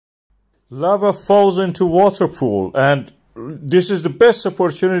Lava falls into water pool, and this is the best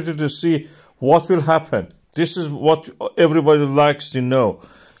opportunity to see what will happen. This is what everybody likes to know.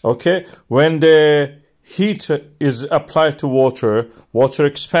 Okay, when the heat is applied to water, water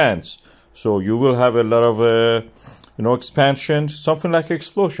expands. So you will have a lot of expansion, something like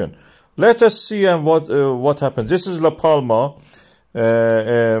explosion. Let us see what happens. This is La Palma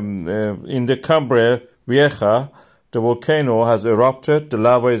in the Cumbre Vieja. The volcano has erupted. The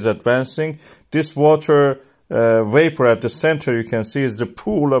lava is advancing. This water vapor at the center, you can see, is the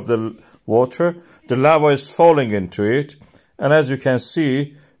pool of the water. The lava is falling into it, and as you can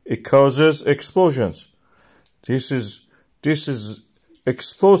see, it causes explosions. This is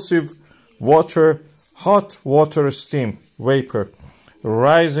explosive water, hot water steam vapor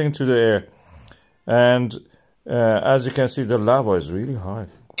rising to the air, and as you can see, the lava is really high.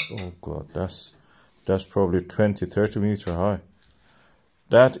 Oh God, that's probably 20-30 meters high.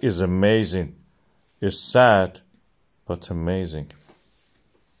 That is amazing. It's sad, but amazing.